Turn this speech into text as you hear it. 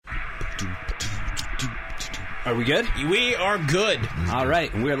Are we good? We are good. All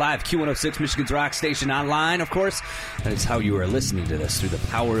right. And we're live, Q106, Michigan's rock station online, of course. That is how you are listening to this, through the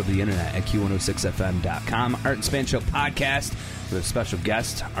power of the internet at Q106FM.com. Art and Span Show podcast with a special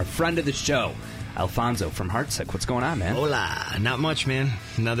guest, our friend of the show, Alfonso from Heartsick. What's going on, man? Hola. Not much, man.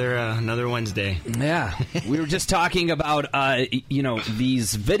 Another Wednesday. Yeah. We were just talking about,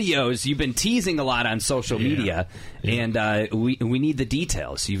 these videos. You've been teasing a lot on social media, and we need the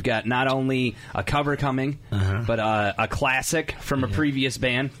details. You've got not only a cover coming, but a classic from a previous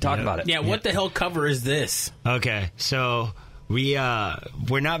band. Talk about it. Yeah, what the hell cover is this? Okay, so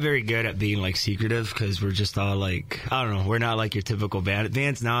we're not very good at being like secretive because we're just all like, I don't know, we're not like your typical band.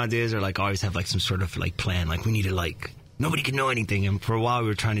 Bands nowadays are like always have like some sort of like plan, like we need to like nobody can know anything. And for a while we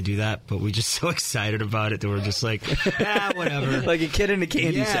were trying to do that, but we're just so excited about it that we're just like, whatever. Like a kid in a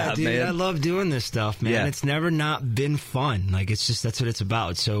candy shop, dude, man. I love doing this stuff, man. Yeah. It's never not been fun. Like it's just, that's what it's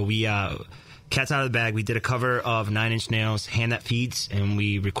about. So we cat's out of the bag. We did a cover of Nine Inch Nails' Hand That Feeds, and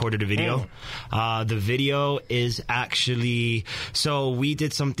we recorded a video. The video is actually, so we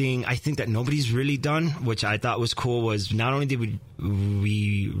did something I think that nobody's really done, which I thought was cool, was not only did we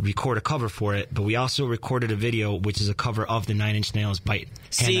record a cover for it, but we also recorded a video, which is a cover of the Nine Inch Nails Bite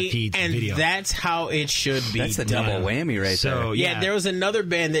Hand That Feeds video. And that's how it should be. That's a done. double whammy right there. Yeah, there was another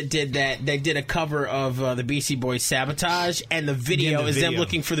band that did that. They did a cover of the Beastie Boys' Sabotage, and the video is them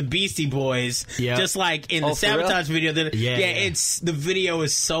looking for the Beastie Boys. Yep. Just like in the Sabotage video. It's the video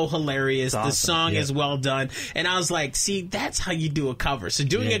is so hilarious. Awesome. The song is well done. And I was like, see, that's how you do a cover. So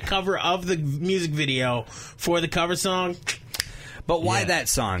doing a cover of the music video for the cover song. But why that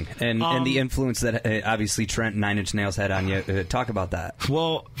song and the influence that obviously Trent and Nine Inch Nails had on you? Talk about that.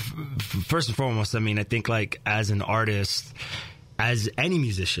 Well, first and foremost, I mean, I think like as an artist, as any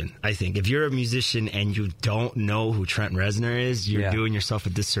musician, I think, if you're a musician and you don't know who Trent Reznor is, you're doing yourself a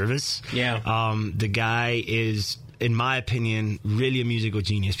disservice. Yeah. The guy is, in my opinion, really a musical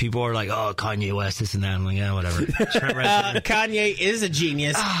genius. People are like, oh, Kanye West, this and that. I'm like, yeah, whatever. Trent Reznor. Kanye is a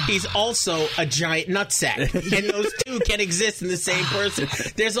genius. He's also a giant nutsack. And those two can exist in the same person.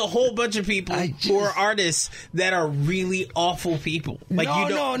 There's a whole bunch of people who are artists that are really awful people. Like,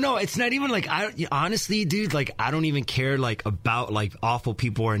 no. It's not even like, honestly, dude, like, I don't even care, like, about, like, awful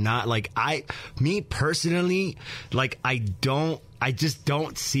people or not. Like, me personally, like, I just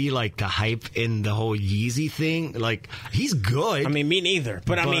don't see, like, the hype in the whole Yeezy thing. Like, he's good. I mean, me neither.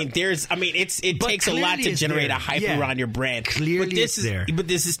 But I mean, it takes a lot to generate a hype around your brand. Clearly But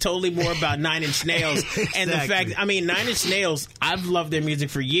this is totally more about Nine Inch Nails. Exactly. And the fact, I mean, Nine Inch Nails, I've loved their music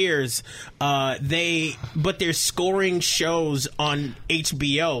for years. But they're scoring shows on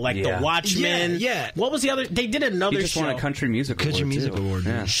HBO, like The Watchmen. Yeah. What was the other? They did another show. He won a Country Music Award.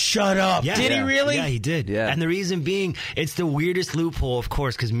 Yeah. Shut up. Yeah. Did he really? Yeah, he did. Yeah. And the reason being, it's the weirdest loophole, of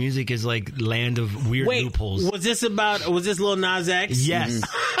course, because music is like land of weird loopholes. Was this Lil Nas X? Yes.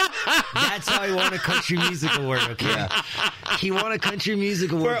 That's how he won a Country Music Award, okay? Yeah. He won a Country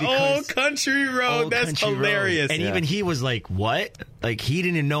Music Award for Old Country Road. That's hilarious. And even he was like, what? Like, he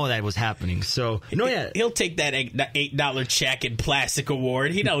didn't know that was happening. So, he'll take that $8 check and plastic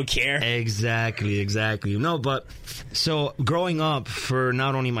award. He don't care. Exactly. No, but so growing up, for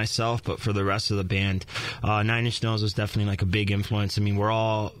not only myself but for the rest of the band, Nine Inch Nails was definitely like a big influence. I mean, we were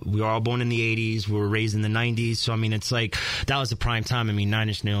all born in the 80s. We were raised in the 90s. So I mean, it's like that was the prime time. I mean, Nine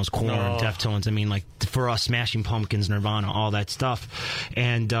Inch Nails, Korn, Deftones. I mean, like for us, Smashing Pumpkins, Nirvana, all that stuff.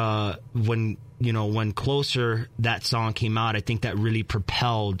 And when Closer, that song came out, I think that really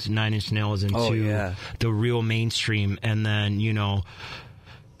propelled Nine Inch Nails into the real mainstream. And then,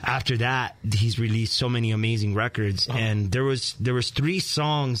 after that, he's released so many amazing records, and there was 3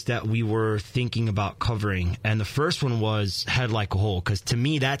 songs that we were thinking about covering, and the first one was Head Like a Hole, because to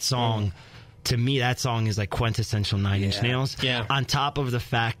me that song is like quintessential Nine Inch Nails. Yeah. On top of the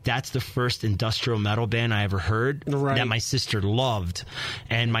fact that's the first industrial metal band I ever heard that my sister loved.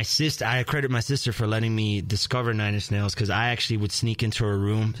 And I credit my sister for letting me discover Nine Inch Nails, because I actually would sneak into her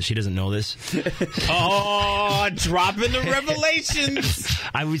room. She doesn't know this. Dropping the revelations.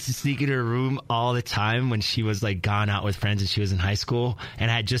 I would sneak into her room all the time when she was like gone out with friends and she was in high school. And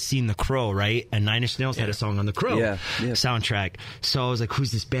I had just seen The Crow, right? And Nine Inch Nails had a song on The Crow soundtrack. So I was like,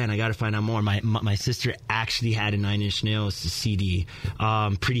 who's this band? I got to find out more. My sister actually had a Nine Inch Nails CD,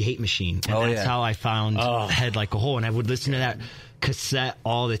 Pretty Hate Machine. And that's how I found Head Like a Hole. And I would listen to that cassette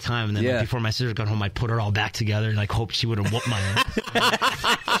all the time, and then like, before my sister got home, I'd put it all back together and like hope she wouldn't whoop my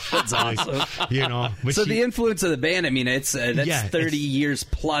ass. That's awesome. You know. So the influence of the band, I mean, that's 30 years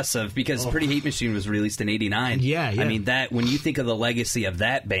plus of, because Pretty Hate Machine was released in '89. Yeah. I mean, that when you think of the legacy of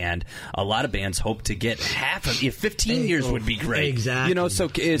that band, a lot of bands hope to get half of it. 15 years would be great. Exactly. You know, so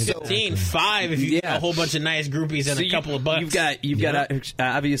 5 if you get a whole bunch of nice groupies and a couple of bucks. You've got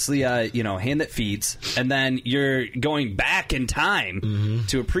obviously you know, Hand That Feeds, and then you're going back in time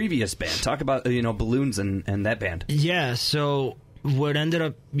to a previous band. Talk about, you know, Balloons and that band. Yeah, so what ended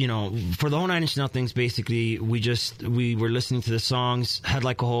up, you know, for the whole Nine Inch Nails things, basically, we were listening to the songs, had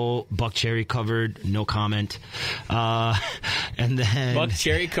like a whole Buck Cherry covered, no comment, and then Buck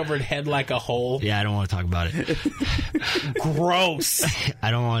Cherry covered Head Like a Hole. Yeah, I don't want to talk about it. Gross. I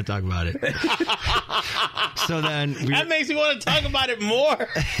don't want to talk about it. So then that makes me want to talk about it more.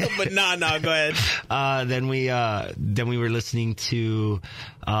 But no, go ahead. Then we were listening to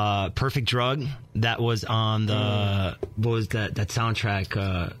Perfect Drug. That was on the what was that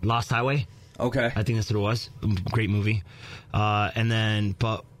soundtrack, Lost Highway. Okay, I think that's what it was. Great movie. And then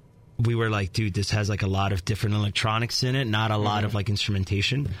but we were like, dude, this has like a lot of different electronics in it, not a lot of like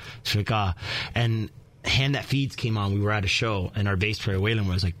instrumentation. So like, and Hand That Feeds came on. We were at a show, and our bass player Waylon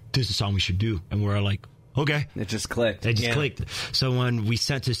was like, "This is a song we should do," and we were like, okay. It just clicked. Clicked. So when we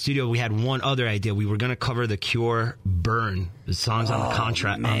sent to the studio, we had one other idea. We were going to cover the Cure Burn, the songs on the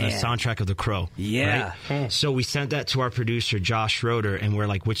soundtrack of The Crow. Yeah. Right? So we sent that to our producer, Josh Schroeder, and we're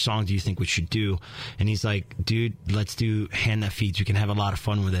like, which song do you think we should do? And he's like, dude, let's do Hand That Feeds. We can have a lot of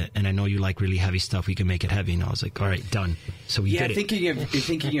fun with it. And I know you like really heavy stuff. We can make it heavy. And I was like, all right, done. So we did it.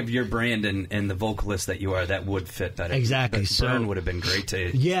 Thinking of your brand and the vocalist that you are, that would fit better. Exactly. But Burn would have been great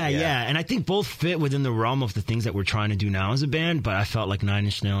to... Yeah. And I think both fit within the realm of the things that we're trying to do now as a band, but I felt like Nine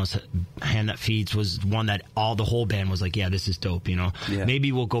Inch Nails, Hand That Feeds was one that the whole band was like, yeah, this is dope, you know. Yeah.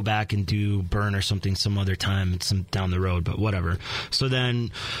 Maybe we'll go back and do Burn or something some other time, some down the road, but whatever. So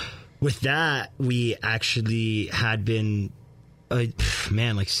then with that, we actually had been like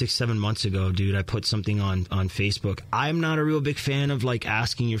 6-7 months ago, dude, I put something on Facebook. I'm not a real big fan of like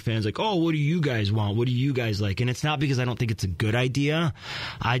asking your fans like, oh, what do you guys want? What do you guys like? And it's not because I don't think it's a good idea.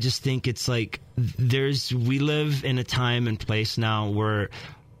 I just think it's like we live in a time and place now where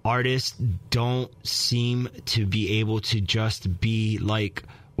artists don't seem to be able to just be like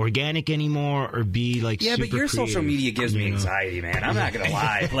organic anymore or be like super but your creative, social media gives me anxiety, man. I'm not gonna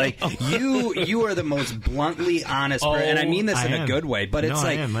lie. Like you are the most bluntly honest person, and I mean this in a good way, but it's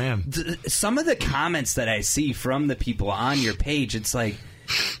I am. Some of the comments that I see from the people on your page, it's like,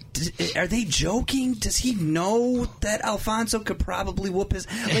 are they joking? Does he know that Alfonso could probably whoop his...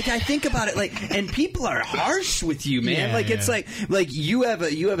 Like, I think about it, like, and people are harsh with you, man. Yeah, like, it's like you have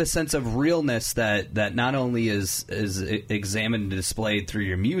a sense of realness that not only is examined and displayed through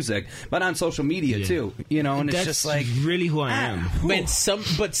your music, but on social media too. You know, and that's it's just like really who I am. But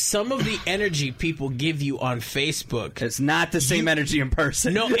some of the energy people give you on Facebook, it's not the same energy in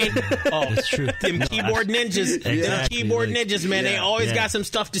person. No, that's true. Them keyboard ninjas, man, they always got some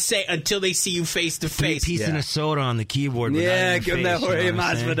stuff to say until they see you face to face. Piece of soda on the keyboard. Yeah, give him that Jorge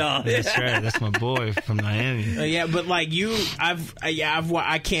Masvidal. That's right. That's my boy from Miami. But like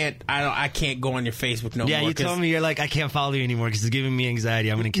I can't go on your Facebook no more. Yeah, you told me you're like, I can't follow you anymore because it's giving me anxiety.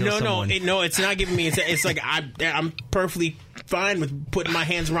 I'm going to kill someone. No, it's not giving me. It's like I'm perfectly fine with putting my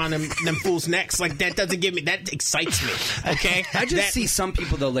hands around them fools' necks. Like that doesn't give me, that excites me. Okay, I just see some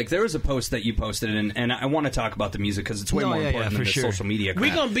people though. Like there was a post that you posted, and I want to talk about the music because it's way more important than the social media crap.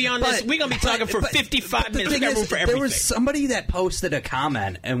 We're gonna be on this. We're gonna be talking for 55 minutes. For everything. There was somebody that posted a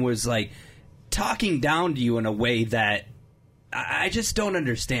comment and was like talking down to you in a way that I just don't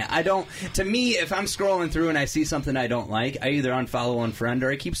understand. To me, if I'm scrolling through and I see something I don't like, I either unfollow, unfriend,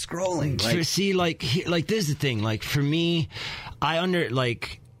 or I keep scrolling. Like, see, like this is the thing. Like for me, I was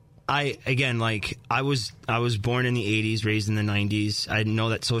born in the 80s, raised in the 90s. I know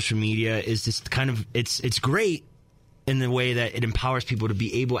that social media is just kind of it's great in the way that it empowers people to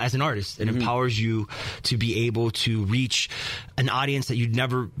be able, as an artist, it empowers you to be able to reach an audience that you'd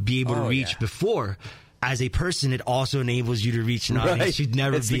never be able to reach before. As a person, it also enables you to reach an audience you'd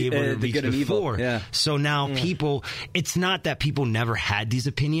never be able to reach before. Yeah. So now people, it's not that people never had these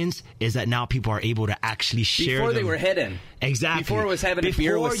opinions, is that now people are able to actually share Before them. they were hidden. Exactly. Before it was having a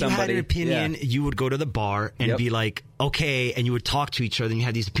beer with somebody. Before you had an opinion, you would go to the bar and be like, okay, and you would talk to each other and you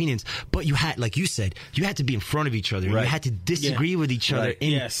had these opinions, but you had, like you said, you had to be in front of each other. And you had to disagree with each other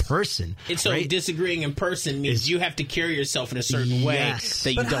in person. And so disagreeing in person means you have to carry yourself in a certain way that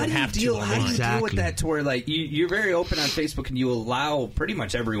you don't have to. How do you deal with that to where, like, you're very open on Facebook and you allow pretty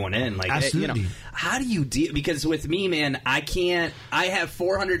much everyone in? Like, absolutely. How do you deal? Because with me, man, I have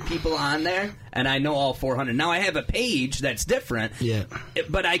 400 people on there, and I know all 400. Now, I have a page that's different,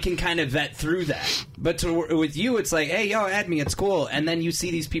 but I can kind of vet through that. But with you, it's like, hey, yo, add me, it's cool. And then you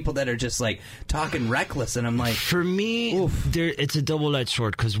see these people that are just, like, talking reckless, and I'm like... For me, it's a double-edged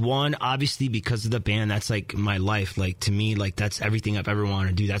sword, because one, obviously, because of the band, that's, like, my life. Like, to me, like, that's everything I've ever wanted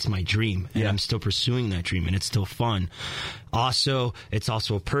to do. That's my dream, and I'm still pursuing that dream, and it's still fun. Also, it's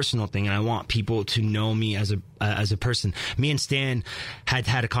also a personal thing, and I want people to know me as a person. Me and Stan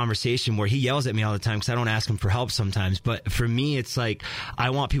had a conversation where he yells at me all the time because I don't ask him for help sometimes. But for me, it's like I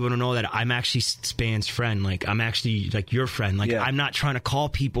want people to know that I'm actually Span's friend. Like, I'm actually like your friend. Like, I'm not trying to call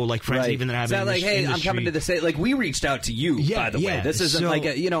people like friends even that I have in the industry. Hey, I'm coming to the state. Like, we reached out to you, by the way. This isn't like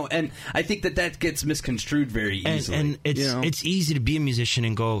a, and I think that gets misconstrued very easily. And it's easy to be a musician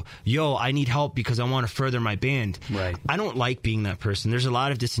and go, yo, I need help because I want to further my band. Right. I don't like being that person. There's a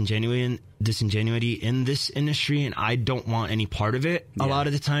lot of disingenuity in this industry, and I don't want any part of it a lot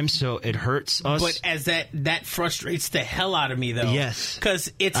of the time, so it hurts us. But as that frustrates the hell out of me, though. Yes.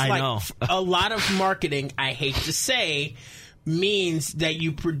 Because it's a lot of marketing, I hate to say, means that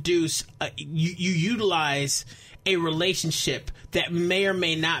you produce, you utilize a relationship that may or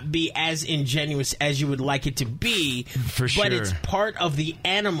may not be as ingenuous as you would like it to be. For sure. But it's part of the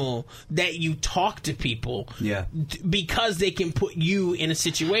animal that you talk to people. Yeah. Because they can put you in a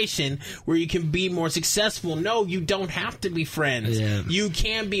situation where you can be more successful. No, you don't have to be friends. Yeah. You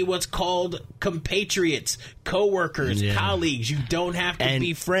can be what's called compatriots, co-workers, colleagues. You don't have to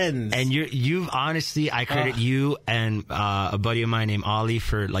be friends. And you've honestly, I credit you and a buddy of mine named Ollie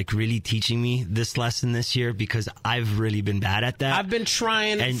for like really teaching me this lesson this year, because I've really been bad at that. I've been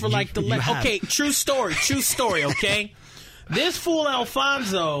trying for like okay, true story, okay? This fool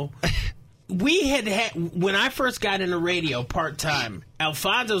Alfonso, we had when I first got into radio part-time,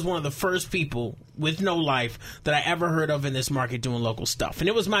 Alfonso was one of the first people with no life that I ever heard of in this market doing local stuff. And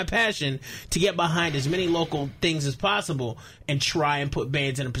it was my passion to get behind as many local things as possible and try and put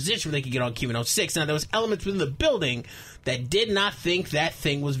bands in a position where they could get on Q106. Now, there was elements within the building that did not think that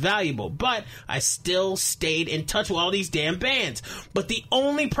thing was valuable, but I still stayed in touch with all these damn bands. But the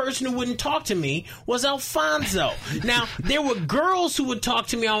only person who wouldn't talk to me was Alfonso. Now, there were girls who would talk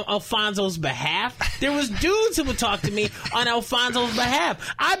to me on Alfonso's behalf. There was dudes who would talk to me on Alfonso's behalf.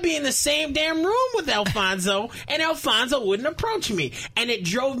 I'd be in the same damn room with Alfonso, and Alfonso wouldn't approach me. And it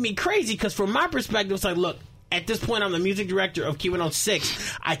drove me crazy, because from my perspective, it's like, look, at this point, I'm the music director of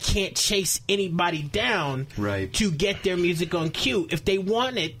Q106. I can't chase anybody down to get their music on Q. If they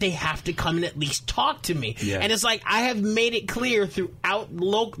want it, they have to come and at least talk to me. Yeah. And it's like, I have made it clear throughout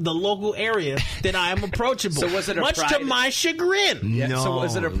the local area that I am approachable. So was it much to my chagrin? Yeah. No. So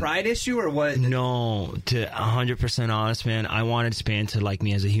was it a pride issue or what? No. To 100% honest, man, I wanted Span to like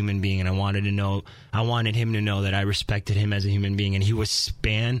me as a human being, and I wanted him to know that I respected him as a human being, and he was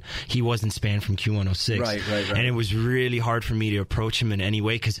Span. He wasn't Span from Q106. Right. And it was really hard for me to approach him in any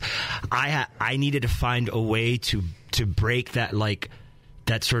way, because I needed to find a way to break that, like,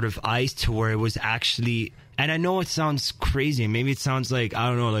 that sort of ice to where it was actually. And I know it sounds crazy, and maybe it sounds like, I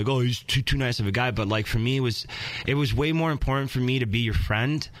don't know, like, oh, he's too nice of a guy. But like, for me, it was way more important for me to be your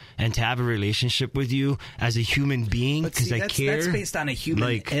friend and to have a relationship with you as a human being, because I care. That's based on a human.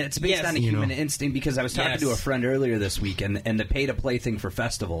 Like, it's based on a human instinct. Because I was talking to a friend earlier this week, and the pay to play thing for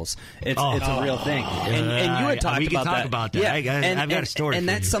festivals, it's a real thing. And you had talked about that. Yeah, I've got a story. And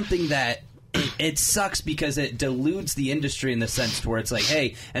that's something that. It sucks because it dilutes the industry in the sense to where it's like,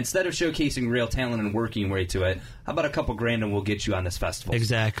 hey, instead of showcasing real talent and working your way to it, how about a couple grand and we'll get you on this festival?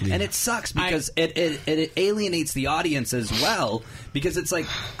 Exactly. And it sucks because it alienates the audience as well, because it's like,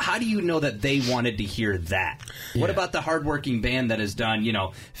 how do you know that they wanted to hear that? Yeah. What about the hardworking band that has done,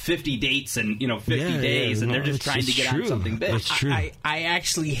 50 dates and, 50 days, and they're just trying to get on something big? That's true. I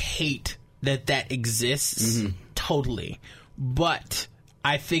actually hate that exists totally, but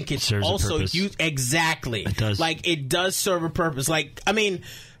I think it's also used exactly. It does. Like, it does serve a purpose. Like, I mean,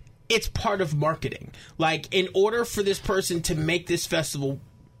 it's part of marketing. Like, in order for this person to make this festival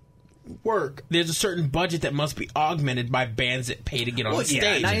work, there's a certain budget that must be augmented by bands that pay to get on stage.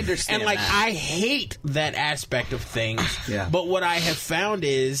 And I understand. And like, that. I hate that aspect of things. But what I have found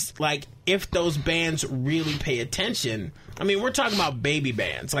is, like, if those bands really pay attention. I mean, we're talking about baby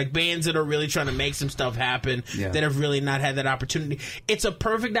bands, like bands that are really trying to make some stuff happen, that have really not had that opportunity. It's a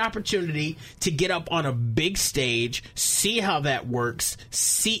perfect opportunity to get up on a big stage, see how that works,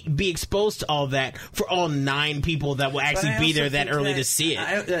 be exposed to all that for all 9 people that will actually be there that early to see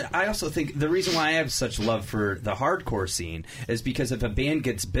it. I also think the reason why I have such love for the hardcore scene is because if a band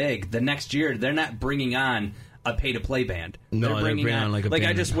gets big, the next year they're not bringing on a pay-to-play band. No, they're bringing on like a band.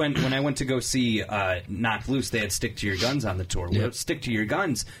 I just went when I went to go see Knocked Loose. They had Stick to Your Guns on the tour. Yep. Well, Stick to Your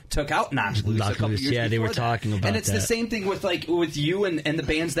Guns took out Knocked Loose a couple years before. Yeah, they were talking about that. And it's the same thing with you and the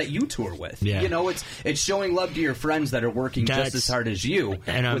bands that you tour with. Yeah. You know, it's showing love to your friends that are working just as hard as you,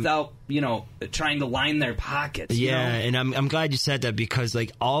 and without trying to line their pockets. Yeah, and I'm glad you said that, because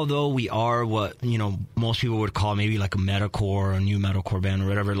although we are what most people would call maybe like a metalcore or a new metalcore band or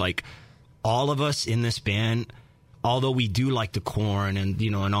whatever, all of us in this band, although we do like the Korn and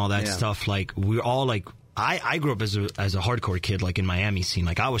and all that stuff, we're all I grew up as a hardcore kid, in Miami scene.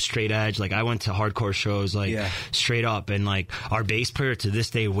 I was straight edge. I went to hardcore shows, straight up. And our bass player to this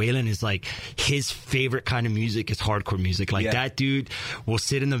day, Waylon, is his favorite kind of music is hardcore music. That dude will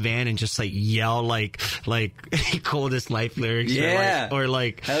sit in the van and just yell Coldest Life lyrics. Yeah. Or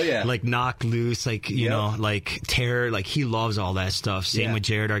hell yeah. Knock Loose, Terror. He loves all that stuff. Same with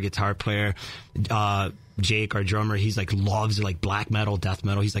Jared, our guitar player. Jake, our drummer, he's loves black metal, death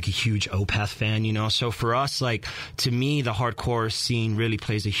metal. He's a huge Opeth fan, So for us, to me, the hardcore scene really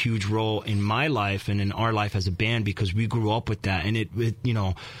plays a huge role in my life and in our life as a band, because we grew up with that, and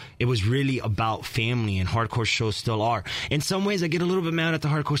it was really about family, and hardcore shows still are. In some ways, I get a little bit mad at the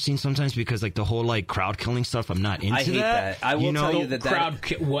hardcore scene sometimes because the whole crowd killing stuff, I'm not into. I hate that. I will tell you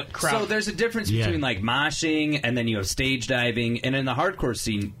that what crowd? So there's a difference between moshing and then you have stage diving, and in the hardcore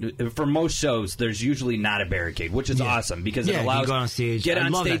scene, for most shows, there's usually not a barricade, which is awesome because it allows you get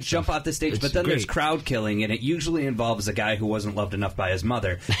on stage, jump off the stage. But then there's crowd killing, and it usually involves a guy who wasn't loved enough by his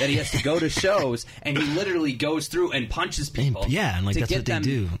mother that he has to go to shows and he literally goes through and punches people. And to that's get what they them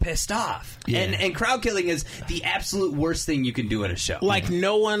do. Pissed off. And crowd killing is the absolute worst thing you can do at a show.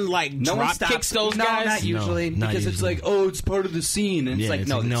 No one drop kicks those guys. Not usually, because it's it's part of the scene, and it's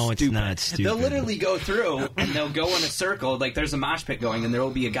no, it's it's not stupid. They'll literally go through and they'll go in a circle. There's a mosh pit going, and there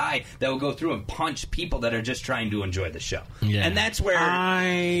will be a guy that will go through and punch people that are just trying to enjoy the show. Yeah. And that's where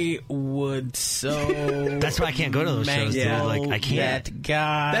I would that's why I can't go to those shows. Yeah. I can't. That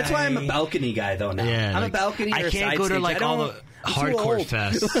guy. That's why I'm a balcony guy though now. Yeah, I'm a balcony. I can't go to all the hardcore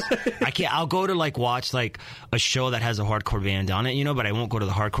fest. I can't. I'll go to watch a show that has a hardcore band on it, but I won't go to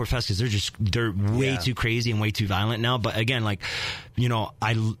the hardcore fest because they're way too crazy and way too violent now. But again, we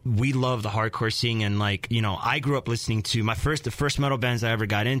love the hardcore scene, and I grew up listening to the first metal bands I ever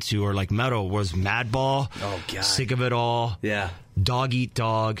got into, or metal, was Madball. Oh God, Sick of It All. Yeah. Dog Eat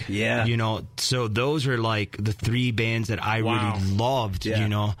Dog. Yeah. So those are the 3 bands that I really loved,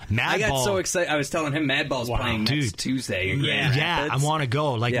 Madball. I got so excited. I was telling him Madball's playing next Tuesday. Yeah, I want to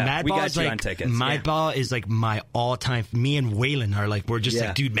go. Madball is Madball is my all-time. Me and Waylon are we're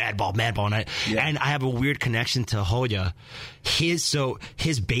just dude, Madball. And I have a weird connection to Hoya.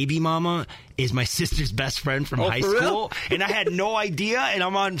 His baby mama is my sister's best friend from high school, and I had no idea. And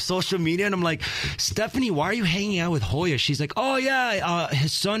I'm on social media, and I'm like, Stephanie, why are you hanging out with Hoya? She's like, oh yeah,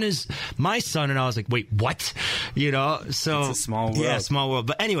 his son is my son, and I was like, wait, what? So it's a small world. Yeah, small world.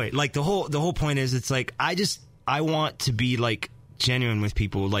 But anyway, the whole point is, it's I want to be genuine with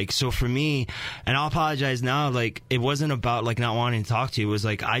people. So for me, and I'll apologize now, it wasn't about not wanting to talk to you. It was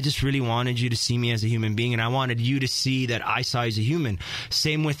I just really wanted you to see me as a human being, and I wanted you to see that I saw you as a human.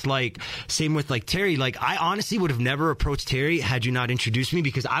 Same with Terry. I honestly would have never approached Terry had you not introduced me,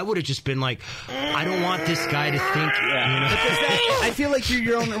 because I would have just been I don't want this guy to think I feel like you're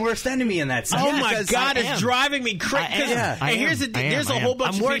your own worst enemy in that sense. Oh my God, it's driving me crazy. And there's a whole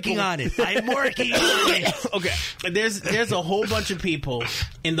bunch of people. I'm working on it. I'm working on it. Okay. There's a whole bunch of people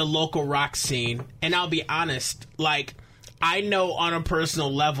in the local rock scene, and I'll be honest, I know on a personal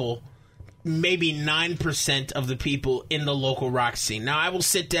level maybe 9% of the people in the local rock scene. Now, I will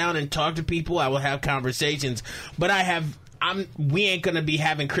sit down and talk to people, I will have conversations, but we ain't gonna be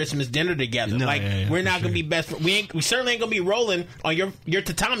having Christmas dinner together. We're not gonna be best friends. We certainly ain't gonna be rolling on your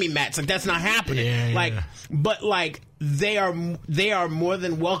tatami mats. That's not happening. But they are more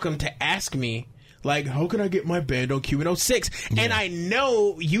than welcome to ask me, how can I get my band on Q106? And I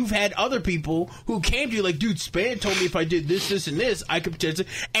know you've had other people who came to you dude, Span told me if I did this, and this, I could potentially,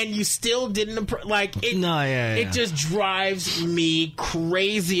 and you still didn't, it just drives me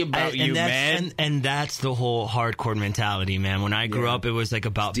crazy about you, man. And that's the whole hardcore mentality, man. When I grew up, it was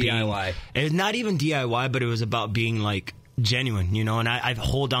about DIY. It was not even DIY, but it was about being genuine, you know, and I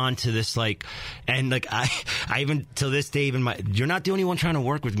hold on to this, like, and like I even till this day, even you're not the only one trying to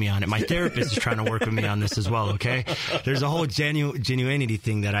work with me on it. My therapist is trying to work with me on this as well. Okay, there's a whole genuinity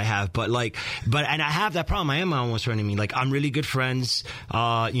thing that I have, and I have that problem. I am my own worst enemy. Like, I'm really good friends,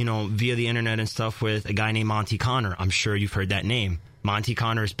 you know, via the internet and stuff with a guy named Monty Connor. I'm sure you've heard that name. Monty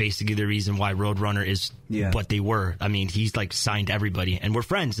Connor is basically the reason why Roadrunner is what they were. I mean, he's like signed everybody, and we're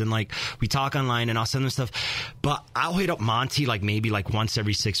friends, and like we talk online, and I'll send them stuff. But I'll hit up Monty like maybe like once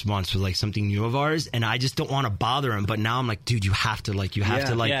every 6 months with like something new of ours, and I just don't want to bother him. But now I'm like, dude, you have to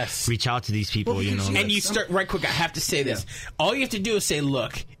reach out to these people, you know. And like, you start right quick. I have to say this. All you have to do is say,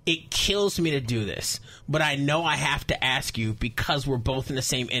 look, it kills me to do this, but I know I have to ask you because we're both in the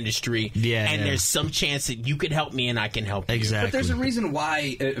same industry, and there's some chance that you could help me and I can help you. Exactly. But there's a reason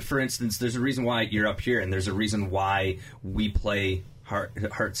why, for instance, there's a reason why you're up here, and there's a reason why we play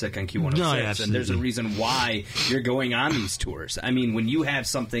Heartsick on Q106, no, and there's a reason why you're going on these tours. I mean, when you have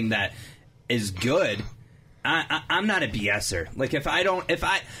something that is good, I'm not a BSer. Like, if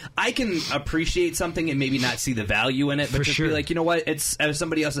I can appreciate something and maybe not see the value in it, but just be like, you know what, it's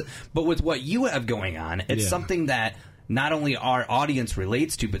somebody else. But with what you have going on, it's something that not only our audience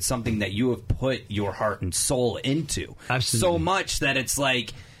relates to, but something that you have put your heart and soul into. Absolutely. So much that it's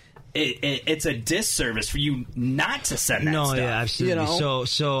like, it's a disservice for you not to send that stuff. No, yeah, absolutely. You know?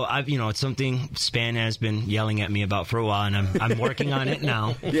 So I've, you know, it's something Span has been yelling at me about for a while, and I'm working on it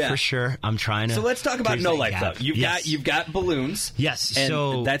now for sure. I'm trying to. So let's talk about No Life though. You've got balloons. Yes. And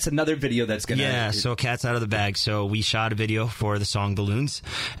so that's another video that's gonna. Yeah. So cat's out of the bag. So we shot a video for the song Balloons,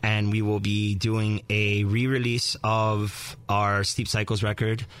 and we will be doing a re-release of our Steep Cycles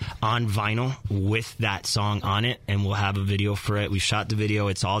record on vinyl with that song on it, and we'll have a video for it. We shot the video.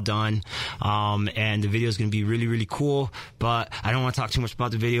 It's all done. And the video is going to be really, really cool, but I don't want to talk too much about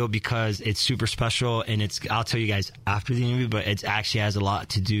the video because it's super special, and I'll tell you guys after the interview, but it actually has a lot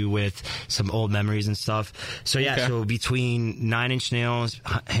to do with some old memories and stuff. So so between 9 Inch Nails,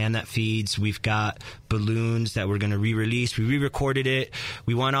 Hand That Feeds, we've got Balloons that we're going to re-release. We re-recorded it.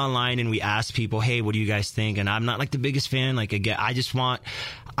 We went online and we asked people, hey, what do you guys think? And I'm not like the biggest fan. Like, again, I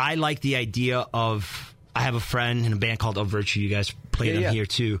like the idea of, I have a friend in a band called Of Virtue. You guys play them here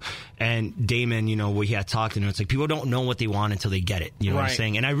too. And Damon, you know, we had talked, and it's like people don't know what they want until they get it. You know what I'm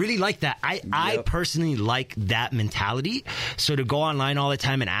saying? And I really like that. I personally like that mentality. So to go online all the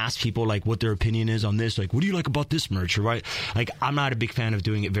time and ask people like what their opinion is on this, like, what do you like about this merch? Or right? Like, I'm not a big fan of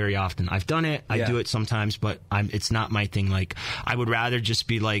doing it very often. I've done it. I do it sometimes, but it's not my thing. Like, I would rather just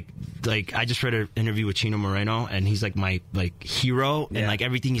be like I just read an interview with Chino Moreno, and he's like my like hero, and like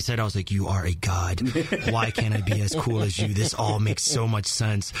everything he said, I was like, you are a god. Why can't I be as cool as you? This all makes so much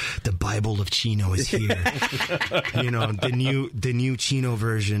sense. The Bible of Chino is here. You know, the new Chino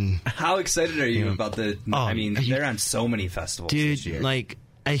version. How excited are you about the? I mean, they're on so many festivals this year. Like,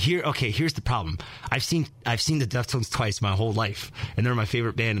 here's the problem. I've seen the Deftones twice my whole life, and they're my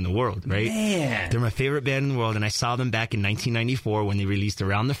favorite band in the world, right? Man. They're my favorite band in the world, and I saw them back in 1994 when they released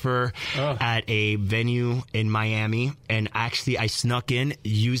Around the Fur at a venue in Miami, and actually I snuck in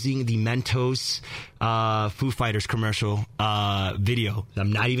using the Mentos Foo Fighters commercial video.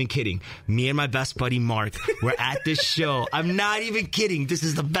 I'm not even kidding. Me and my best buddy Mark were at this show. I'm not even kidding. This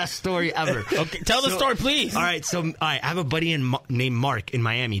is the best story ever. Okay, tell the story, please. All right, so I have a buddy named Mark in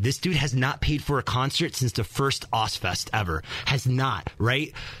Miami. This dude has not paid for a concert since the first Ozfest ever. Has not,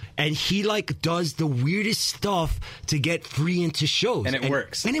 right? And he like does the weirdest stuff to get free into shows. And it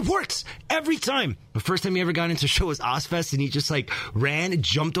works. And it works every time. The first time he ever got into a show was Ozfest, and he just like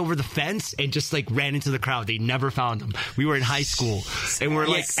jumped over the fence and just like ran into the crowd. They never found him. We were in high school, and we're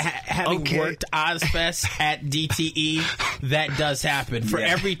like, having worked Ozfest at DTE, that does happen. For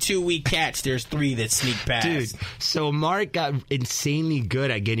every 2 we catch, there's 3 that sneak past. Dude, so Mark got insanely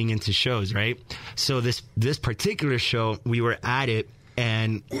good at getting into shows, right? So this particular show, we were at it,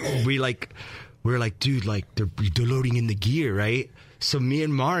 and we were like, dude, like they're loading in the gear, right? So me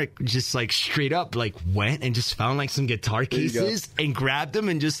and Mark just like straight up like went and just found like some guitar cases and grabbed them,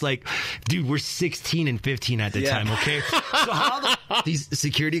 and just like, dude, we're 16 and 15 at the time, okay? So how these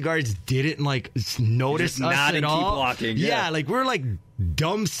security guards didn't like notice us at all? Keep walking. Yeah, like we're like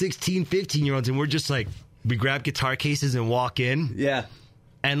dumb 16, 15-year-olds, and we're just like, we grab guitar cases and walk in. Yeah.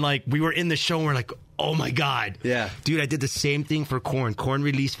 And like we were in the show, and we're like, oh my God. Yeah. Dude, I did the same thing for Korn. Korn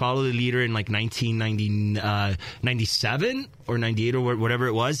released Follow the Leader in like 1997 or 98 or whatever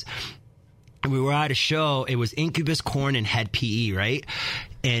it was. And we were at a show. It was Incubus, Korn, and Head PE, right?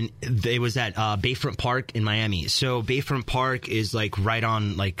 and it was at Bayfront Park in Miami. So Bayfront Park is like right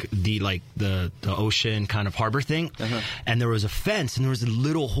on like the ocean kind of harbor thing, and there was a fence, and there was a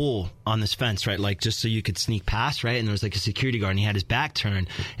little hole on this fence, right, like just so you could sneak past, right, and there was like a security guard, and he had his back turned,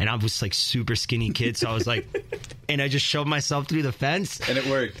 and I was like super skinny kid, so I was like, and I just shoved myself through the fence, and it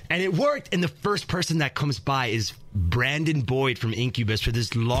worked, and the first person that comes by is Brandon Boyd from Incubus with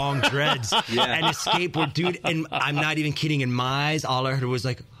his long dreads and his skateboard, dude, and I'm not even kidding, in my eyes all I heard was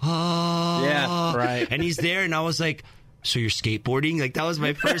like, oh, yeah, right, and he's there, and I was like, so you're skateboarding? Like, that was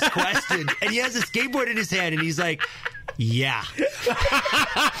my first question. And he has a skateboard in his hand, and he's like, yeah.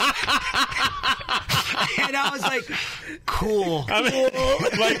 And I was like, cool. I mean,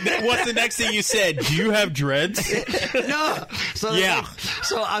 like, what's the next thing you said? Do you have dreads? No. So yeah. Like,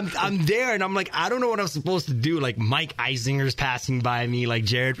 so I'm there, and I'm like, I don't know what I'm supposed to do. Like, Mike Eisinger's passing by me, like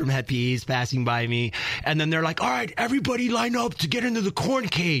Jared from Het P's passing by me, and then they're like, all right, everybody line up to get into the corn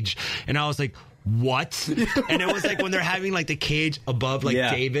cage. And I was like, what? And it was like when they're having like the cage above like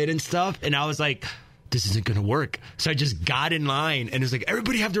David and stuff, and I was like, this isn't gonna work. So I just got in line, and it's like,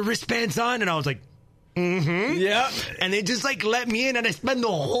 everybody have their wristbands on, and I was like, yeah. And they just like let me in, and I spent the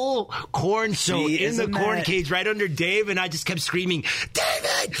whole corn show in the corn cage right under Dave, and I just kept screaming,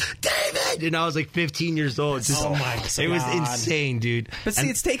 David, David, and I was like 15 years old. Just, oh my God. It was insane, dude. But see,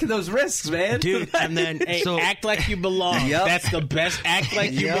 it's taking those risks, man, dude. And then hey, act like you belong. That's the best. Act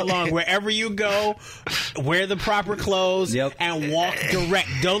like you belong. Wherever you go, wear the proper clothes and walk direct.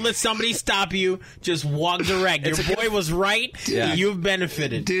 Don't let somebody stop you. Just walk direct. Your boy was right. You've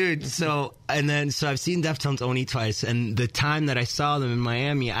benefited, dude. So I've seen Deftones only twice, and the time that I saw them in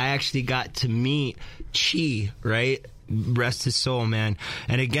Miami, I actually got to meet Chi, right? Rest his soul, man.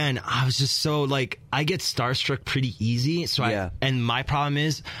 And again, I was just so like, I get starstruck pretty easy. So and my problem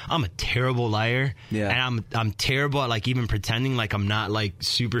is I'm a terrible liar. Yeah. And I'm terrible at like even pretending like I'm not like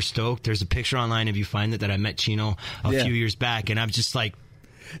super stoked. There's a picture online, if you find it, that I met Chino a few years back, and I'm just like,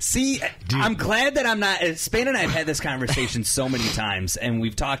 see, dude. I'm glad that I'm not. Spain and I have had this conversation so many times, and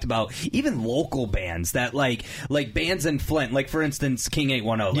we've talked about even local bands that like bands in Flint, like for instance, King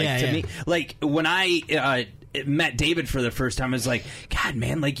 810. Like to me, like when I met David for the first time, I was like, God,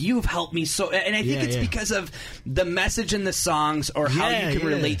 man, like you've helped me so, and I think it's because of the message in the songs or how you can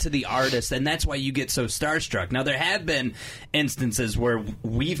relate to the artist, and that's why you get so starstruck. Now there have been instances where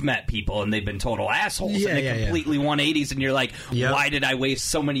we've met people and they've been total assholes and they completely 180s, and you're like, why did I waste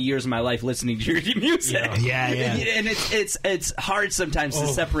so many years of my life listening to your music? And it's hard sometimes to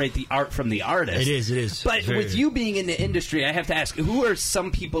separate the art from the artist. It is. But with you being in the industry, I have to ask, who are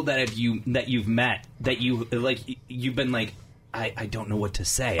some people that you've met that you like you've been like, I don't know what to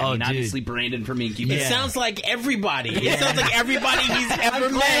say. I mean, obviously Brandon from Incubus. It sounds like everybody. It sounds like everybody he's ever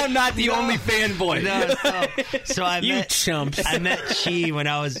met. I'm not the only fanboy. No, so I met chumps. I met Chi when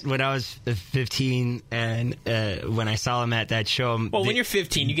I was 15, and when I saw him at that show. Well, when you're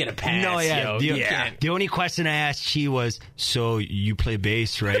 15, you get a pass. No, the only question I asked Chi was, "So you play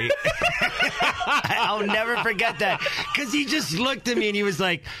bass, right?" I'll never forget that, because he just looked at me and he was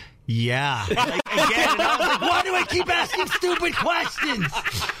like, yeah. Like, again, and I was like, why do I keep asking stupid questions?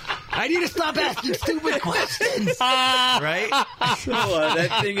 I need to stop asking stupid questions. Right? So,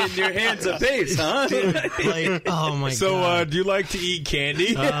 that thing in your hand's a bass, huh? Dude, like, oh my God. So, do you like to eat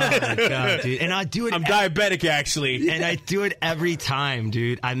candy? Oh my God, dude. And I do it. I'm diabetic, actually. And I do it every time,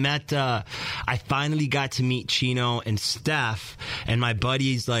 dude. I finally got to meet Chino and Steph, and my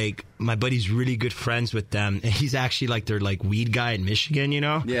buddy's really good friends with them, and he's actually like their like weed guy in Michigan, you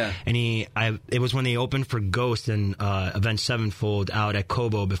know? Yeah. And it was when they opened for Ghost and Avenged Sevenfold out at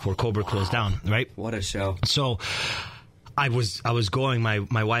Kobo before Cobra closed down, right? What a show. So I was going,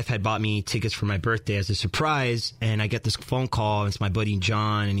 my wife had bought me tickets for my birthday as a surprise, and I get this phone call, and it's my buddy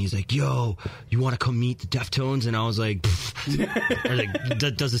John, and he's like, yo, you want to come meet the Deftones? And I was like,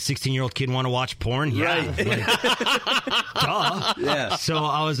 does a 16-year-old kid want to watch porn? Yeah. Right. Like, duh. Yeah. So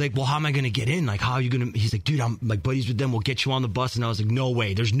I was like, well, how am I going to get in? Like, how are you going to, he's like, dude, I'm like buddies with them, we'll get you on the bus. And I was like, no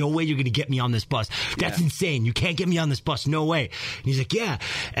way. There's no way you're going to get me on this bus. That's insane. You can't get me on this bus. No way. And he's like, yeah.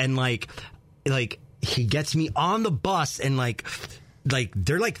 And like, he gets me on the bus, and like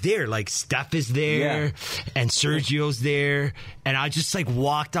they're like there, like Steph is there and Sergio's there, and I just like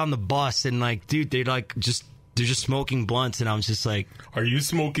walked on the bus, and like, dude, they're just smoking blunts, and I was just like, are you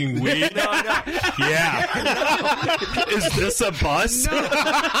smoking weed? No. Yeah. No. Is this a bus? No,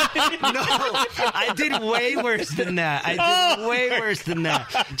 I did way worse than that.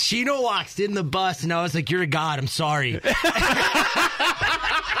 Chino walks in the bus, and I was like, you're a god, I'm sorry.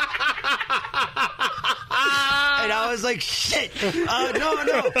 And I was like, shit. No.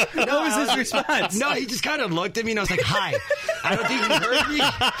 What was his response? No, he just kind of looked at me, and I was like, hi. I don't think he heard me.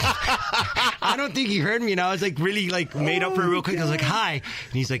 I don't think he heard me, and I was like really like made up for it real quick. I was like, hi,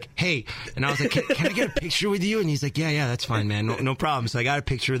 and he's like, hey, and I was like, can I get a picture with you? And he's like, yeah, that's fine, man, no problem. So I got a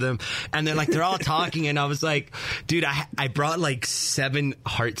picture of them, and then like they're all talking, and I was like, dude, I brought like 7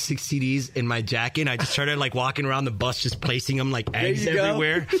 Heartsick CDs in my jacket. And I just started like walking around the bus, just placing them like eggs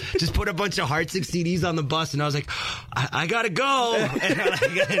everywhere. Just put a bunch of Heartsick CDs on the bus, and I was like, I gotta go, and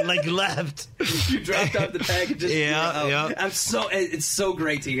I like left. You dropped off the packages. Yeah. It's so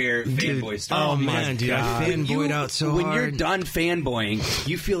great to hear fanboy stories. Oh man, dude, I fanboyed out so when hard. When you're done fanboying,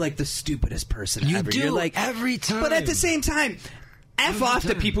 you feel like the stupidest person you ever. Do, you're like every time. But at the same time, F off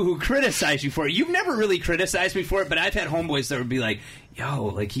to people who criticize you for it. You've never really criticized me for it, but I've had homeboys that would be like, yo,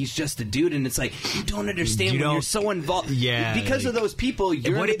 like, he's just a dude, and it's like, you don't understand when you're so involved. Yeah. Because of those people,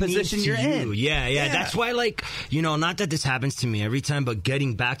 you're in the position you're in. Yeah. That's why, like, not that this happens to me every time, but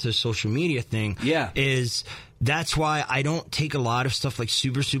getting back to the social media thing is... That's why I don't take a lot of stuff like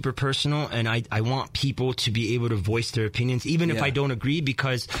super, super personal, and I want people to be able to voice their opinions, even if I don't agree,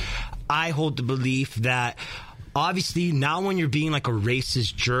 because I hold the belief that obviously now when you're being like a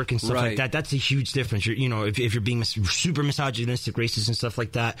racist jerk and stuff like that, that's a huge difference. If you're being super misogynistic, racist and stuff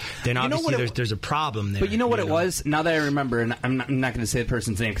like that, then obviously there's a problem there. But you know what it was? Now that I remember, and I'm not going to say the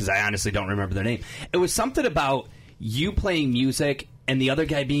person's name because I honestly don't remember their name. It was something about you playing music and the other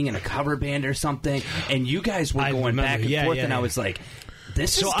guy being in a cover band or something, and you guys were going back and forth, and I was like,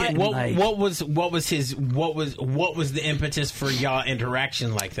 "This is getting what was the impetus for y'all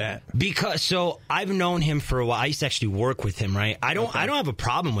interaction like that?" Because I've known him for a while. I used to actually work with him, right? I don't have a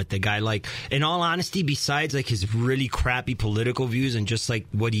problem with the guy. Like, in all honesty, besides like his really crappy political views and just like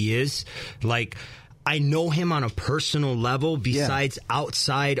what he is, like, I know him on a personal level besides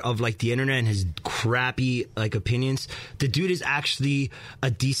outside of like the internet and his crappy like opinions. The dude is actually a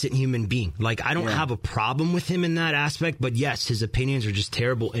decent human being. Like, I don't have a problem with him in that aspect, but yes, his opinions are just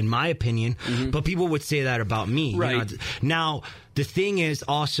terrible in my opinion. But people would say that about me. Right. Now, the thing is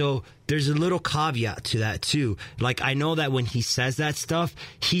also, there's a little caveat to that too. Like, I know that when he says that stuff,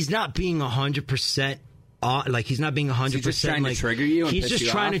 he's not being 100%. He's not being 100%. He's just trying to trigger you. He's just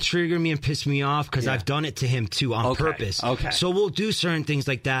trying to trigger me and piss me off because I've done it to him too on purpose. Okay. So we'll do certain things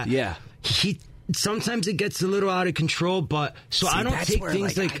like that. Yeah. Sometimes it gets a little out of control, but I don't take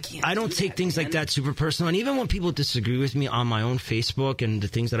things take things like that super personal. And even when people disagree with me on my own Facebook and the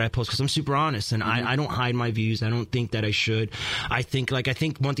things that I post, because I'm super honest and I don't hide my views. I don't think that I should. I think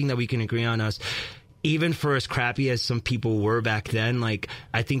one thing that we can agree on is, even for as crappy as some people were back then, like,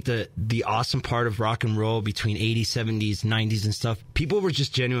 I think the awesome part of rock and roll between 80s, 70s, 90s and stuff, people were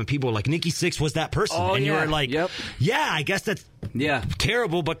just genuine people. Like, Nikki Sixx was that person. And you were like, yeah, I guess that's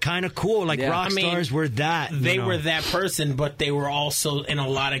terrible, but kind of cool. Like, rock stars were that. They were that person, but they were also, in a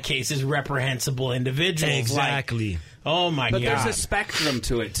lot of cases, reprehensible individuals. Exactly. Oh my God! But there's a spectrum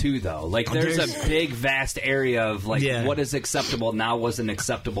to it too, though. Like, there's a big, vast area of like what is acceptable now wasn't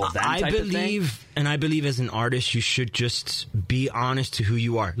acceptable then. I believe as an artist, you should just be honest to who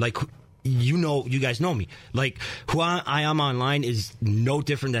you are. Like, you guys know me. Like, who I am online is no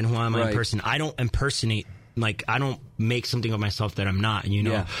different than who I am in person. I don't impersonate. Like, I don't make something of myself that I'm not,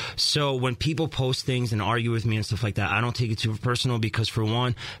 So when people post things and argue with me and stuff like that, I don't take it too personal because, for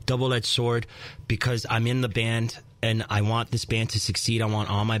one, double-edged sword, because I'm in the band and I want this band to succeed. I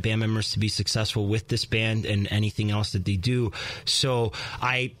want all my band members to be successful with this band and anything else that they do. So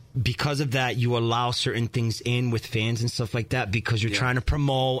because of that, you allow certain things in with fans and stuff like that because you're trying to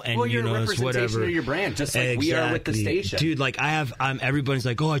promote and you're a representation whatever of your brand, just like we are with the station. Dude, like, everybody's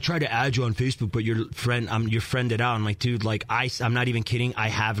like, oh, I tried to add you on Facebook, but you're friended out. I'm like, dude, like, I'm not even kidding. I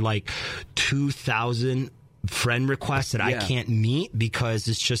have like 2,000 friend requests that I can't meet because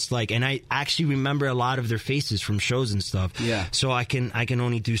it's just like, and I actually remember a lot of their faces from shows and stuff. Yeah. So I can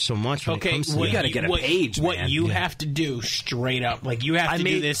only do so much when it comes to you got to get a page, man. What you have to do straight up, like, you have to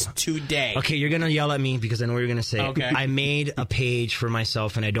do this today. Okay, you're going to yell at me because I know what you're going to say. Okay. I made a page for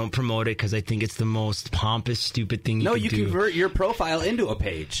myself and I don't promote it because I think it's the most pompous, stupid thing you can do. No, you convert your profile into a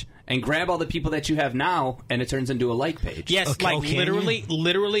page. And grab all the people that you have now, and it turns into a like page. Yes,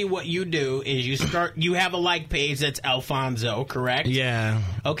 literally what you do is you have a like page that's Alfonso, correct? Yeah.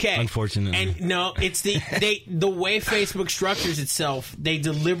 Okay. Unfortunately. And no, it's the way Facebook structures itself, they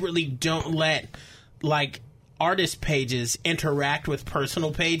deliberately don't let, like, artist pages interact with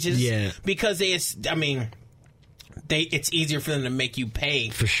personal pages. Yeah. Because it's easier for them to make you pay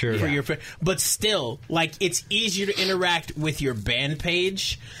for sure for your, but still, like, it's easier to interact with your band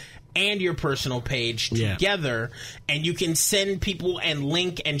page and your personal page together, and you can send people and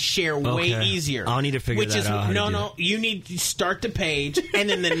link and share way easier. I'll need to figure that out. No, you need to start the page, and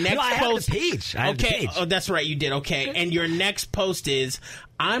then the next post. I have the page. Oh, that's right, you did. Okay, and your next post is,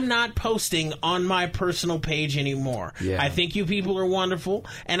 I'm not posting on my personal page anymore. Yeah. I think you people are wonderful,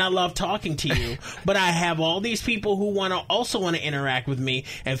 and I love talking to you. But I have all these people who also want to interact with me,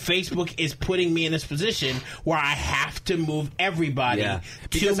 and Facebook is putting me in this position where I have to move everybody. Yeah.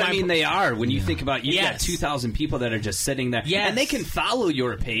 Because I mean, they are. When you think about, you got 2,000 people that are just sitting there, and they can follow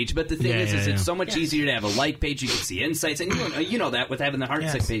your page. But the thing is it's so much easier to have a like page. You can see insights, and you know that with having the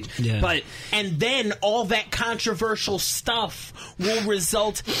Heartsick page. Yeah. And then all that controversial stuff will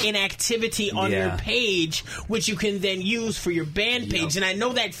result in activity on your page, which you can then use for your band page. And I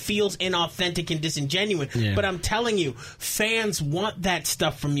know that feels inauthentic and disingenuous, but I'm telling you, fans want that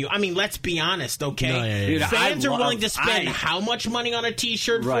stuff from you. I mean, let's be honest, okay? Dude, fans are willing to spend how much money on a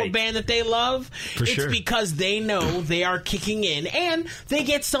t-shirt for a band that they love? It's because they know they are kicking in, and they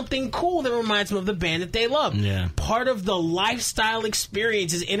get something cool that reminds them of the band that they love. Yeah. Part of the lifestyle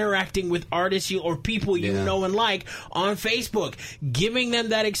experience is interacting with artists or people you know and like on Facebook, giving them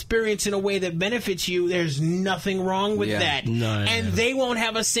that experience in a way that benefits you. There's nothing wrong with that. They won't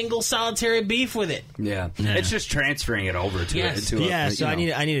have a single solitary beef with it. It's just transferring it over to so I need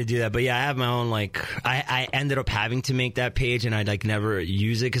to do that. But I have my own, I ended up having to make that page, and I'd never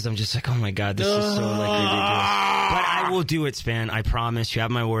use it because I'm just oh my god, this is so ridiculous. But I will do it, Span. I promise. You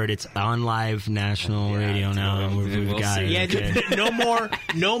have my word. It's on live national radio now, and we've got it.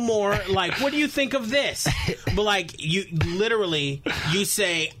 No more what do you think of this? But you literally, you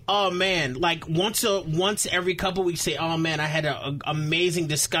say, oh man, once every couple weeks, say, oh man, I had an amazing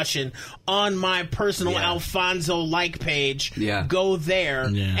discussion on my personal Alfonso page. Go there.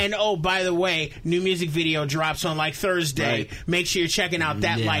 And oh, by the way, new music video drops on Thursday. Make sure you're checking out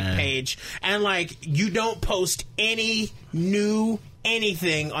that page. And you don't post any new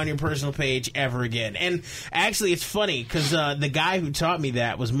anything on your personal page ever again. And actually, it's funny because the guy who taught me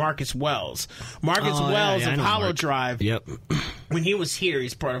that was Marcus Wells. Marcus Wells of Hollow Drive. Yep. When he was here,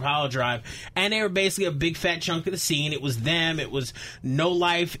 he's part of Hollow Drive, and they were basically a big fat chunk of the scene. It was them. It was No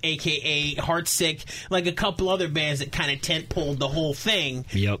Life, a.k.a. Heartsick, a couple other bands that kind of tent-pulled the whole thing.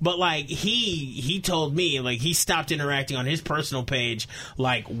 Yep. But, he told me, he stopped interacting on his personal page,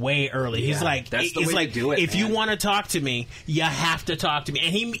 way early. He's that's the way to do it, if you want to talk to me, you have to talk to me. And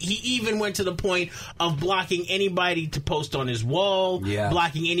he even went to the point of blocking anybody to post on his wall,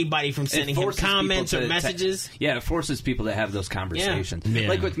 blocking anybody from sending him comments or messages. It forces people to have those conversations.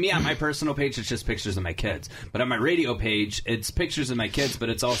 With me on my personal page, it's just pictures of my kids. But on my radio page, it's pictures of my kids, but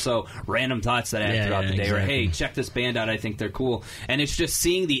it's also random thoughts that I have throughout the day. Or, hey, check this band out. I think they're cool. And it's just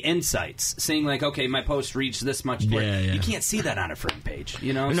seeing the insights. Seeing, okay, my post reached this much. You can't see that on a front page,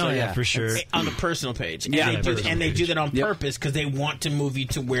 No, so, for sure. On the personal page. And they do that on purpose because they want to move you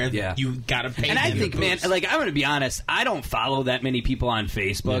to where you got to pay them. And I think, man, I'm going to be honest, I don't follow that many people on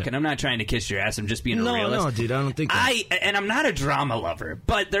Facebook, and I'm not trying to kiss your ass. I'm just being a realist. No, dude, I don't think that. And I'm not a drama lover,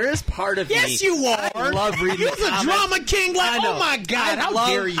 but there is part of me. Yes, you are. I love reading You're the drama king. Oh my god, how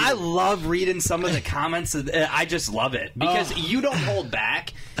dare you? I love reading some of the comments. I just love it because you don't hold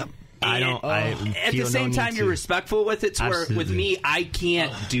back. At the same time, you're respectful with it. Where with me, I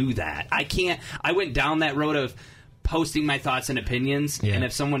can't do that. I went down that road of posting my thoughts and opinions, and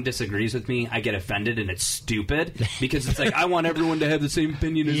if someone disagrees with me, I get offended, and it's stupid because it's I want everyone to have the same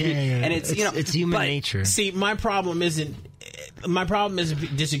opinion as me, and it's human nature. See, my problem isn't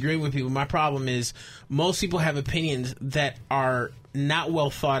disagreeing with people. My problem is most people have opinions that are not well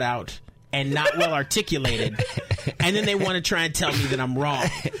thought out and not well articulated, and then they want to try and tell me that I'm wrong.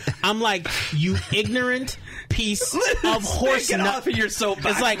 I'm you ignorant piece of horse. Get off of your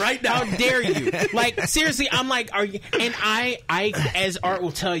soapbox. It's right now. How dare you? Seriously, I'm are you? And I, as Art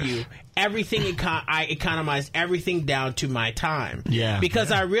will tell you, everything I economize everything down to my time.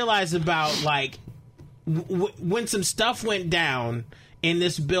 Because I realized about when some stuff went down in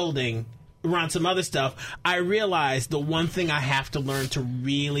this building around some other stuff, I realized the one thing I have to learn to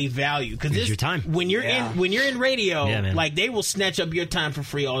really value, because it's your time. When you're in radio, they will snatch up your time for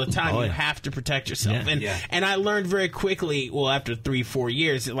free all the time. You have to protect yourself, and I learned very quickly. Well, after 3-4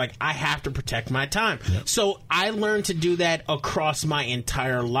 years, I have to protect my time. So I learned to do that across my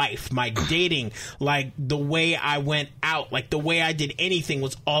entire life. My dating, the way I went out, the way I did anything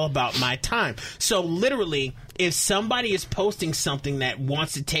was all about my time. So literally, if somebody is posting something that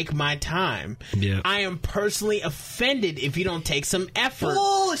wants to take my time, I am personally offended if you don't take some effort.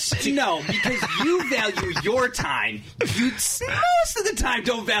 Bullshit. No, because you value your time. You most of the time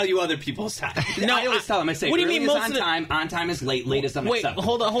don't value other people's time. No, I always tell them, I say, what do you mean most of the time? On time is late. Late is unacceptable.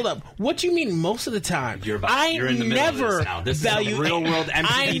 Wait, hold up. What do you mean most of the time? You're in the middle of this now. This is a real world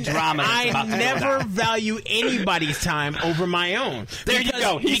MTV drama. I never value anybody's time over my own. There you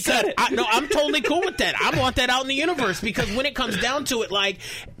go. He said it. I'm totally cool with that. I want that out in the universe, because when it comes down to it, like,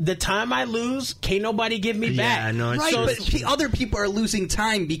 the time I lose, can't nobody give me back. No, right, but other people are losing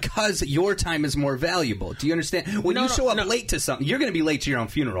time because your time is more valuable. Do you understand? When you show up late to something, you're going to be late to your own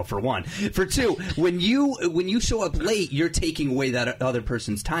funeral, for one. For two, when you show up late, you're taking away that other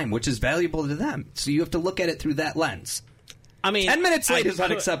person's time, which is valuable to them. So you have to look at it through that lens. I mean, 10 minutes late is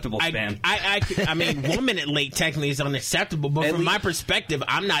unacceptable, Span. I mean, 1 minute late technically is unacceptable, but from my perspective,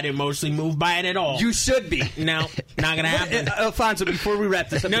 I'm not emotionally moved by it at all. You should be. No, not gonna happen. Alfonso, before we wrap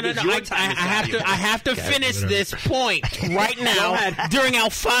this up, I have to finish this point right now during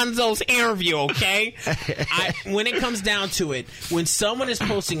Alfonso's interview. Okay, when it comes down to it, when someone is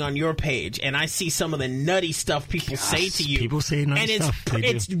posting on your page and I see some of the nutty stuff people say to you, people say nutty stuff, and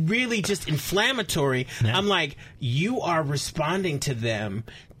it's really just inflammatory. Yeah. I'm like, you are responding to them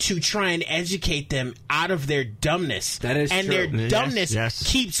to try and educate them out of their dumbness. That is and true. Their dumbness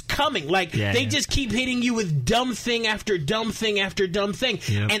keeps coming. Like, they just keep hitting you with dumb thing after dumb thing after dumb thing.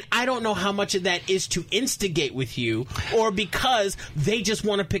 Yep. And I don't know how much of that is to instigate with you, or because they just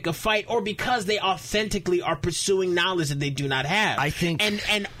want to pick a fight, or because they authentically are pursuing knowledge that they do not have. I think...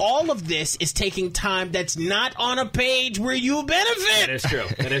 And all of this is taking time that's not on a page where you benefit. That is true.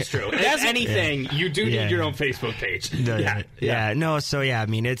 That is true. If anything, you do need your own Facebook page. No, so I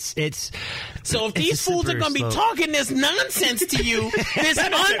mean, it's so if these fools are going to be talking this nonsense to you, this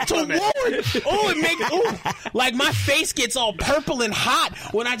untoward, like my face gets all purple and hot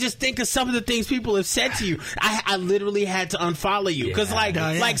when I just think of some of the things people have said to you. I literally had to unfollow you because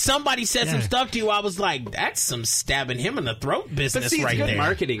like somebody said some stuff to you. I was like, that's some stabbing him in the throat business. But see, right it's good there.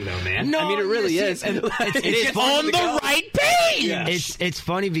 Marketing though, man. No, I mean it really is. And it is on the right page. Yeah. It's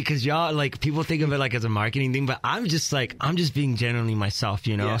funny because y'all, like, people think of it like as a marketing thing, but I'm just being genuinely myself,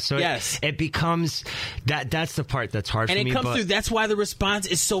 you know. Yeah. So it becomes that's the part that's hard and for me. And it comes through. That's why the response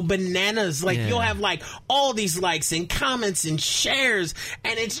is so bananas. Like, you'll have like all these likes and comments and shares,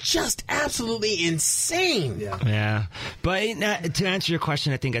 and it's just absolutely insane. Yeah. But to answer your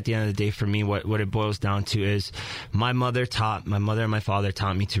question, I think at the end of the day, for me, what it boils down to is my mother and my father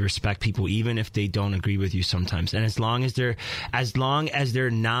taught me to respect people, even if they don't agree with you sometimes. And as long as they're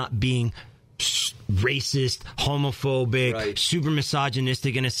not being racist, homophobic, super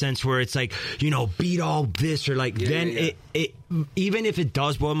misogynistic in a sense where it's like, you know, beat all this, or like it even if it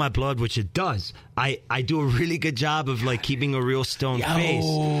does boil my blood, which it does, I do a really good job of like keeping a real stone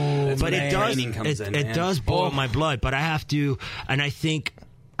face. But it does boil my blood. But I have to, and I think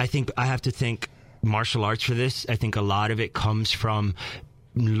I have to thank martial arts for this. I think a lot of it comes from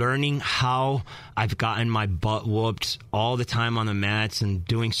learning how I've gotten my butt whooped all the time on the mats and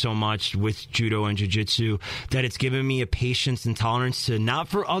doing so much with judo and jiu-jitsu, that it's given me a patience and tolerance to, not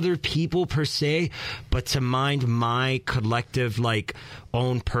for other people per se, but to mind my collective, like,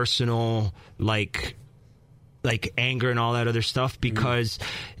 own personal, like anger and all that other stuff. Because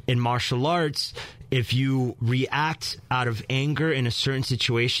in martial arts, if you react out of anger in a certain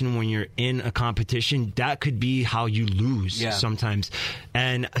situation when you're in a competition, that could be how you lose sometimes.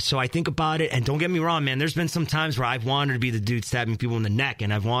 And so I think about it, and don't get me wrong, man, there's been some times where I've wanted to be the dude stabbing people in the neck,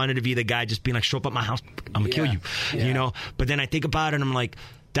 and I've wanted to be the guy just being like, show up at my house, I'm gonna kill you, you know? But then I think about it and I'm like,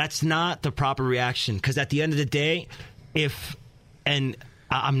 that's not the proper reaction. Because at the end of the day,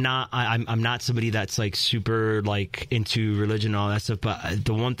 I'm not somebody that's like super like into religion and all that stuff, but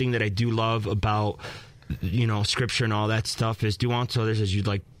the one thing that I do love about, you know, scripture and all that stuff is do unto others as you'd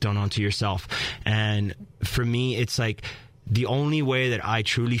like done unto yourself. And for me, it's like the only way that I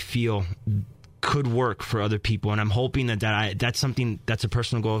truly feel could work for other people, and I'm hoping that's something that's a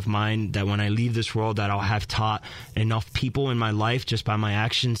personal goal of mine, that when I leave this world, that I'll have taught enough people in my life just by my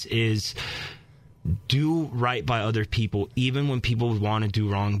actions, is do right by other people, even when people want to do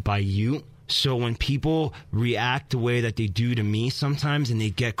wrong by you. So when people react the way that they do to me sometimes, and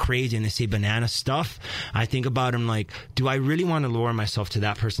they get crazy and they say banana stuff, I think about them like, do I really want to lower myself to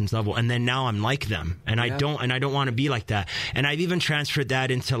that person's level? And then now I'm like them, and I don't want to be like that. And I've even transferred that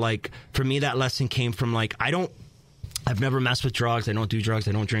into, like, for me, that lesson came from like, I've never messed with drugs. I don't do drugs.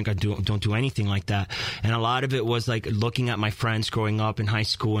 I don't drink. I don't do anything like that. And a lot of it was like looking at my friends growing up in high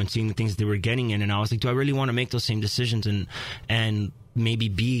school and seeing the things they were getting in. And I was like, do I really want to make those same decisions? And maybe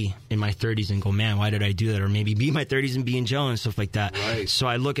be in my 30s and go, man, why did I do that? Or maybe be in my 30s and be in jail and stuff like that. Right. So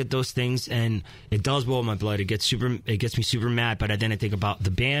I look at those things and it does boil my blood. It gets me super mad. But then I think about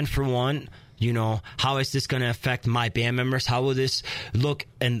the band for one. You know, how is this going to affect my band members? How will this look?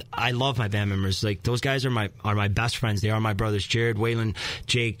 And I love my band members. Like, those guys are my best friends. They are my brothers. Jared, Waylon,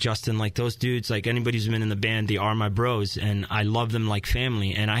 Jake, Justin, like those dudes, like anybody who's been in the band, they are my bros. And I love them like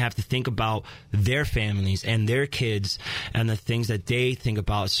family. And I have to think about their families and their kids and the things that they think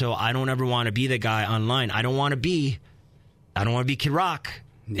about. So I don't ever want to be the guy online. I don't want to be Kid Rock.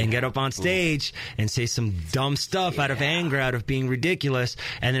 And get up on stage and say some dumb stuff out of anger, out of being ridiculous,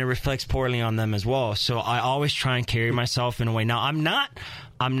 and then it reflects poorly on them as well. So I always try and carry myself in a way. Now, I'm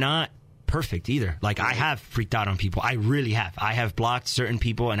not perfect either. Like, I have freaked out on people. I really have. I have blocked certain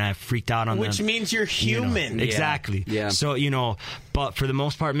people and I have freaked out on them. Which means you're human. You know, exactly. Yeah. So, you know, but for the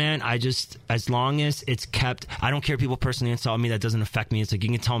most part, man, as long as it's kept, I don't care if people personally insult me, that doesn't affect me. It's like, you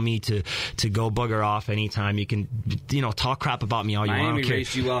can tell me to go bugger off anytime. You can, you know, talk crap about me all you want. Miami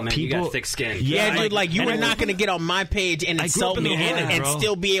raised you well, man. People, you got thick skin. Yeah, dude, like you were not going to get on my page and insult me and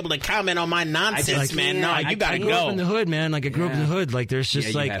still be able to comment on my nonsense, man. No, you got to go. I grew up in the hood, man. Like, I grew up in the hood. Like, there's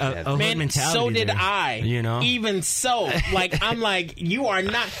just like a hood mentality. So did there, I. You know? Even so, like, I'm like, you're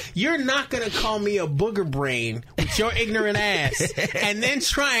not going to call me a booger brain with your ignorant ass and then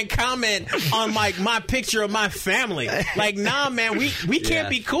try and comment on like my picture of my family. Like, nah, man, we can't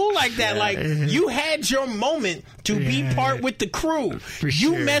be cool like that. Like, you had your moment to be part with the crew.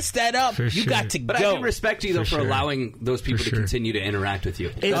 You messed that up. You got to go. But I do respect you though for allowing those people to continue to interact with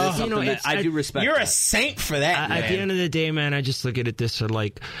you. I do respect. You're that. A saint for that. At the end of the day, man, I just look at it this way: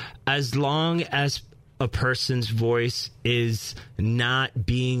 like, as long as a person's voice is not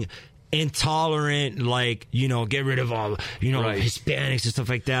being intolerant, like, you know, get rid of all, you know, Hispanics and stuff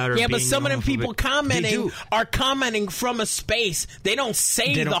like that. Or but some of them people commenting are commenting from a space. They don't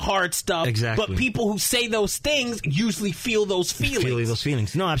say the hard stuff. Exactly. But people who say those things usually feel those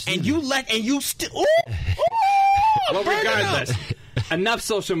feelings. No, absolutely. And you still. Well, regardless. Enough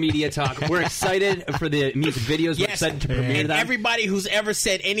social media talk. We're excited for the music videos. We're excited to premiere them. Everybody who's ever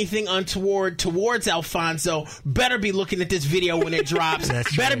said anything untoward towards Alfonso better be looking at this video when it drops.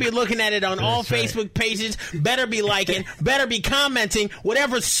 Better be looking at it on all Facebook pages. Better be liking. Better be commenting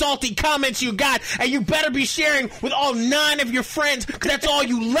whatever salty comments you got. And you better be sharing with all 9 of your friends, because that's all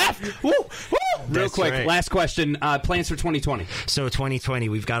you left. Woo, woo. Real quick, last question. Plans for 2020? So 2020,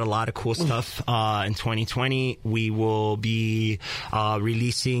 we've got a lot of cool stuff. In 2020, we will be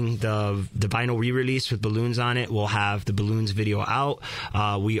releasing the vinyl re-release with balloons on it. We'll have the balloons video out.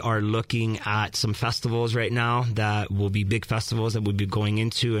 We are looking at some festivals right now that will be big festivals that we'll be going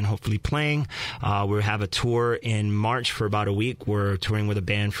into and hopefully playing. We'll have a tour in March for about a week. We're touring with a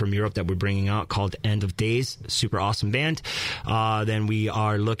band from Europe that we're bringing out called End of Days. Super awesome band. Then we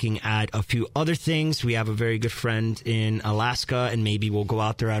are looking at a few other things. We have a very good friend in Alaska, and maybe we'll go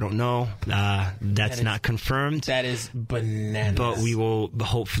out there. I don't know. That's not confirmed. That is bananas. But we will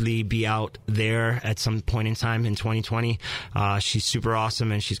hopefully be out there at some point in time in 2020. She's super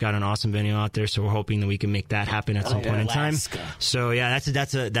awesome, and she's got an awesome venue out there. So we're hoping that we can make that happen at some point in time. So yeah,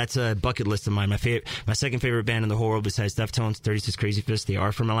 that's a bucket list of mine. My second favorite band in the whole world besides Deftones, 36 Crazy Fists. They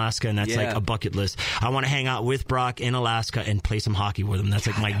are from Alaska, and that's like a bucket list. I want to hang out with Brock in Alaska and play some hockey with him. That's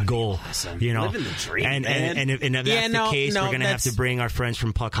like my goal. Awesome. You know, living the dream, and if that's the case, we're gonna have to bring our friends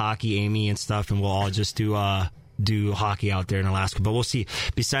from Puck Hockey, Amy and stuff, and we'll all just do hockey out there in Alaska. But we'll see.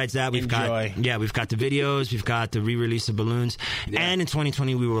 Besides that, we've got the videos, we've got the re-release of balloons, and in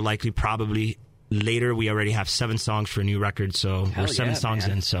 2020 we will likely probably later. We already have 7 songs for a new record, so we're 7 songs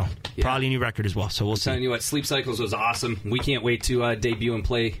in, so probably a new record as well. So we'll see. Telling you what, Sleep Cycles was awesome. We can't wait to debut and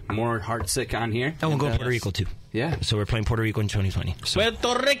play more Heartsick on here. And we'll go to Puerto Rico too. Yeah. So we're playing Puerto Rico in 2020. So.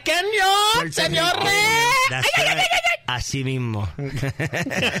 Puerto Riqueño, señores! That's right. Así mismo.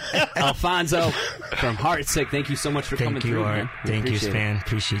 Alfonso from Heartsick, thank you so much for coming through. Art. Thank you, Span.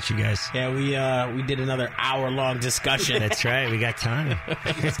 Appreciate you guys. Yeah, we did another hour-long discussion. That's right. We got time.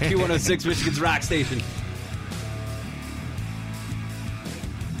 It's Q106, Michigan's Rock Station.